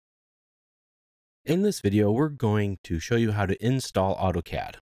In this video, we're going to show you how to install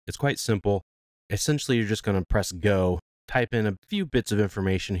AutoCAD. It's quite simple. Essentially, you're just going to press go, type in a few bits of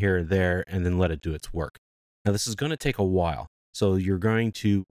information here or there, and then let it do its work. Now, this is going to take a while. So you're going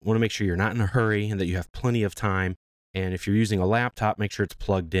to want to make sure you're not in a hurry and that you have plenty of time. And if you're using a laptop, make sure it's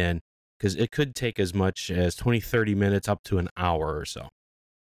plugged in because it could take as much as 20-30 minutes up to an hour or so.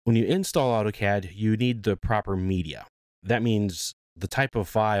 When you install AutoCAD, you need the proper media. That means the type of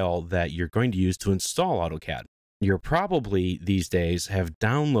file that you're going to use to install AutoCAD. You're probably these days have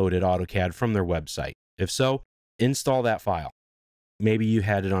downloaded AutoCAD from their website. If so, install that file. Maybe you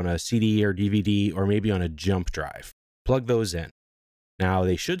had it on a CD or DVD or maybe on a jump drive. Plug those in. Now,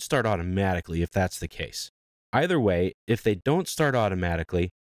 they should start automatically if that's the case. Either way, if they don't start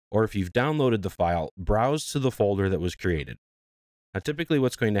automatically, or if you've downloaded the file, browse to the folder that was created. Now, typically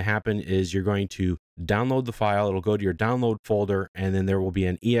what's going to happen is you're going to download the file, it'll go to your download folder, and then there will be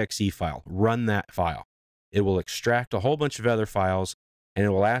an exe file. Run that file. It will extract a whole bunch of other files, and it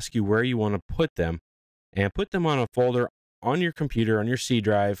will ask you where you want to put them, and put them on a folder on your computer, on your C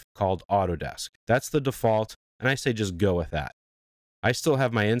drive, called Autodesk. That's the default, and I say just go with that. I still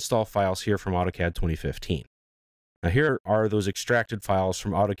have my install files here from AutoCAD 2015. Now here are those extracted files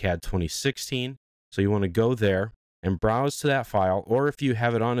from AutoCAD 2016, so you want to go there and browse to that file, or if you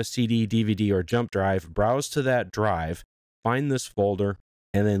have it on a CD, DVD, or jump drive, browse to that drive, find this folder,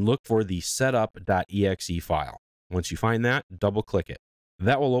 and then look for the setup.exe file. Once you find that, double-click it.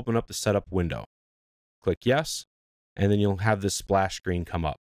 That will open up the setup window. Click yes, and then you'll have this splash screen come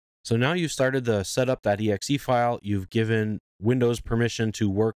up. So now you've started the setup.exe file, you've given Windows permission to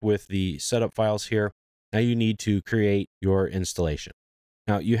work with the setup files here. Now you need to create your installation.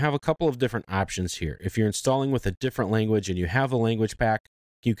 Now, you have a couple of different options here. If you're installing with a different language and you have a language pack,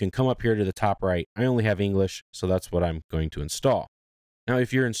 you can come up here to the top right. I only have English, so that's what I'm going to install. Now,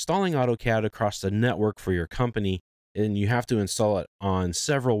 if you're installing AutoCAD across the network for your company and you have to install it on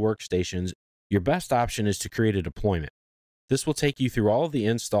several workstations, your best option is to create a deployment. This will take you through all of the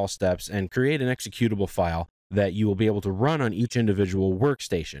install steps and create an executable file that you will be able to run on each individual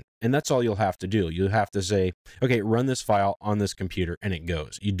workstation. And that's all you'll have to do. You'll have to say, okay, run this file on this computer, and it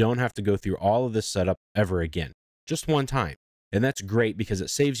goes. You don't have to go through all of this setup ever again, just one time. And that's great because it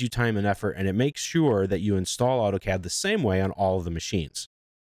saves you time and effort, and it makes sure that you install AutoCAD the same way on all of the machines.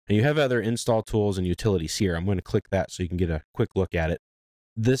 And you have other install tools and utilities here. I'm going to click that so you can get a quick look at it.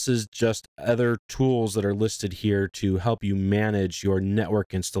 This is just other tools that are listed here to help you manage your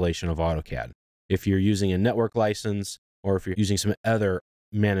network installation of AutoCAD, if you're using a network license or if you're using some other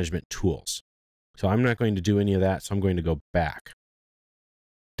management tools. So I'm not going to do any of that, so I'm going to go back.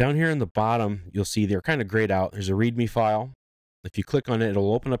 Down here in the bottom, you'll see they're kind of grayed out. There's a README file. If you click on it,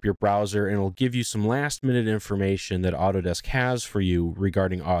 it'll open up your browser and it'll give you some last-minute information that Autodesk has for you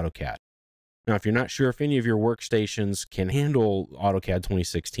regarding AutoCAD. Now, if you're not sure if any of your workstations can handle AutoCAD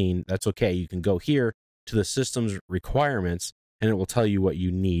 2016, that's okay. You can go here to the system's requirements and it will tell you what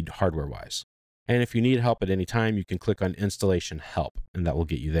you need hardware-wise. And if you need help at any time, you can click on Installation Help, and that will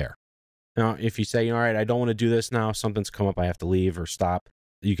get you there. Now, if you say, all right, I don't want to do this now, something's come up, I have to leave or stop,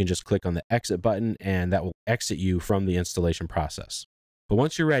 you can just click on the Exit button, and that will exit you from the installation process. But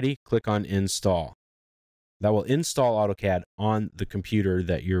once you're ready, click on Install. That will install AutoCAD on the computer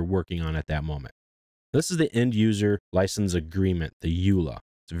that you're working on at that moment. This is the End User License Agreement, the EULA.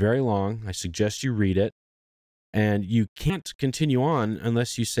 It's very long. I suggest you read it. And you can't continue on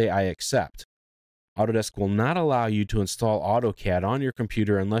unless you say, I accept. Autodesk will not allow you to install AutoCAD on your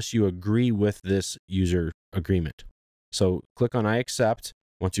computer unless you agree with this user agreement. So click on I accept.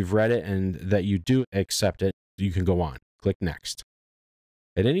 Once you've read it and that you do accept it, you can go on. Click Next.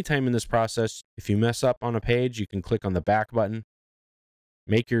 At any time in this process, if you mess up on a page, you can click on the back button,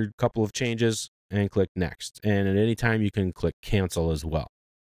 make your couple of changes, and click Next. And at any time, you can click Cancel as well.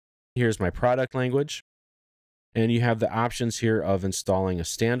 Here's my product language. And you have the options here of installing a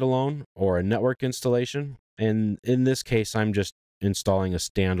standalone or a network installation. And in this case, I'm just installing a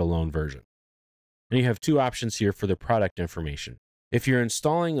standalone version. And you have two options here for the product information. If you're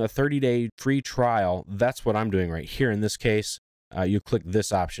installing a 30-day free trial, that's what I'm doing right here. In this case, you click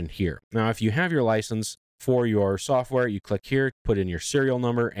this option here. Now, if you have your license for your software, you click here, put in your serial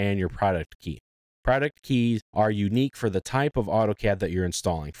number and your product key. Product keys are unique for the type of AutoCAD that you're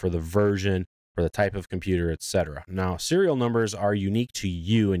installing, for the version, for the type of computer, etc. Now, serial numbers are unique to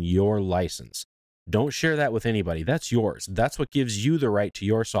you and your license. Don't share that with anybody. That's yours. That's what gives you the right to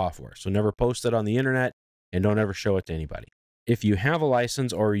your software. So never post it on the internet and don't ever show it to anybody. If you have a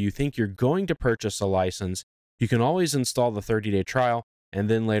license or you think you're going to purchase a license, you can always install the 30-day trial and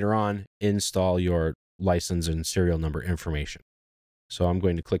then later on install your license and serial number information. So I'm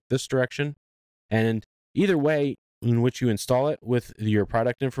going to click this direction And either way, in which you install it with your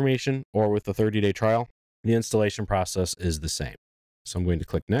product information or with the 30-day trial, the installation process is the same. So I'm going to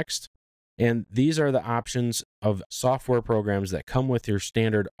click next. And these are the options of software programs that come with your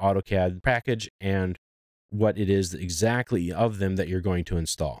standard AutoCAD package and what it is exactly of them that you're going to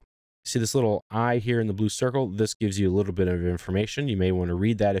install. See this little I here in the blue circle? This gives you a little bit of information. You may want to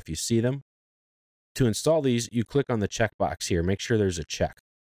read that if you see them. To install these, you click on the checkbox here. Make sure there's a check.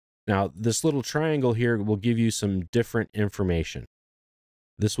 Now, this little triangle here will give you some different information.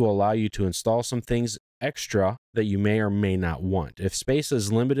 This will allow you to install some things extra that you may or may not want. If space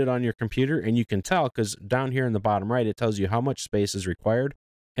is limited on your computer, and you can tell because down here in the bottom right, it tells you how much space is required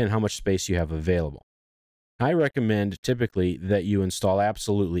and how much space you have available. I recommend typically that you install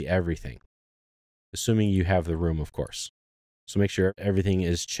absolutely everything, assuming you have the room, of course. So make sure everything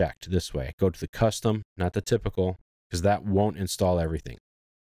is checked this way. Go to the custom, not the typical, because that won't install everything.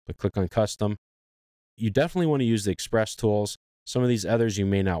 But click on custom. You definitely want to use the express tools. Some of these others you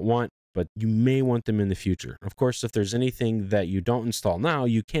may not want, but you may want them in the future. Of course, if there's anything that you don't install now,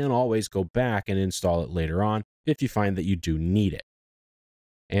 you can always go back and install it later on if you find that you do need it.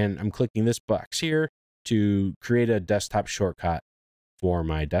 And I'm clicking this box here to create a desktop shortcut for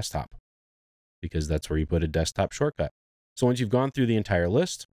my desktop, because that's where you put a desktop shortcut. So once you've gone through the entire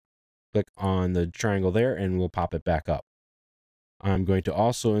list, click on the triangle there and we'll pop it back up. I'm going to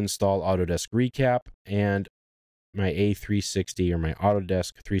also install Autodesk Recap and my A360 or my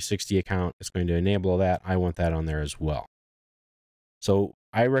Autodesk 360 account. It's going to enable that. I want that on there as well. So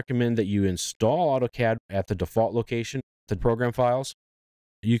I recommend that you install AutoCAD at the default location, the program files.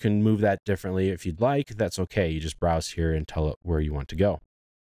 You can move that differently if you'd like. That's okay. You just browse here and tell it where you want to go.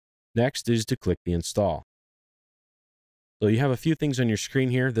 Next is to click the install. So you have a few things on your screen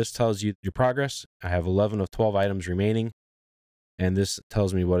here. This tells you your progress. I have 11 of 12 items remaining. And this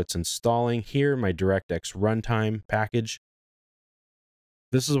tells me what it's installing here, my DirectX runtime package.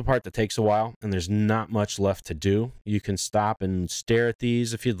 This is a part that takes a while, and there's not much left to do. You can stop and stare at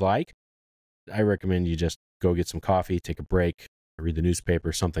these if you'd like. I recommend you just go get some coffee, take a break, read the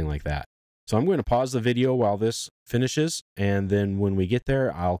newspaper, something like that. So I'm going to pause the video while this finishes, and then when we get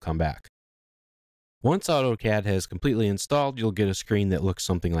there, I'll come back. Once AutoCAD has completely installed, you'll get a screen that looks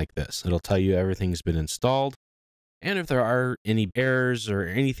something like this. It'll tell you everything's been installed. And if there are any errors or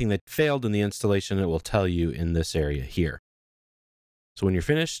anything that failed in the installation, it will tell you in this area here. So when you're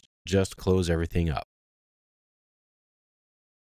finished, just close everything up.